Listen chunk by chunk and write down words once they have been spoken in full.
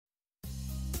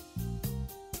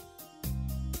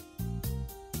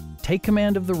take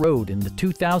command of the road in the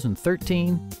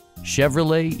 2013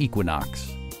 Chevrolet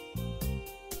Equinox.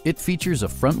 It features a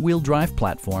front-wheel drive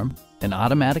platform, an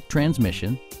automatic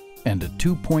transmission, and a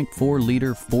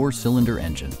 2.4-liter four-cylinder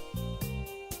engine.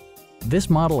 This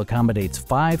model accommodates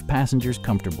 5 passengers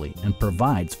comfortably and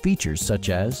provides features such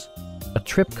as a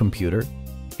trip computer,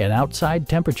 an outside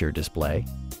temperature display,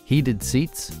 heated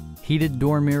seats, heated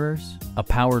door mirrors, a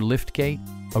power liftgate,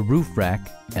 a roof rack,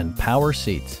 and power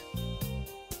seats.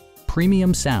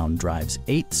 Premium sound drives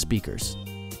 8 speakers,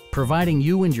 providing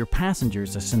you and your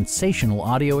passengers a sensational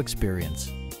audio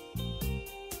experience.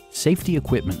 Safety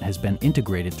equipment has been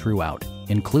integrated throughout,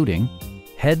 including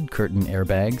head curtain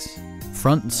airbags,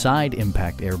 front and side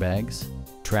impact airbags,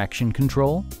 traction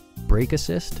control, brake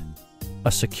assist,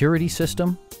 a security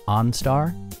system,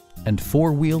 OnStar, and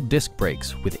 4-wheel disc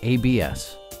brakes with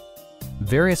ABS.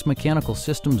 Various mechanical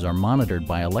systems are monitored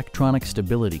by electronic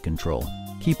stability control,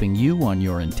 keeping you on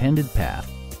your intended path.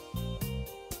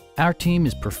 Our team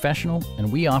is professional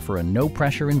and we offer a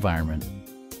no-pressure environment.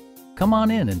 Come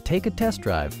on in and take a test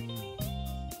drive.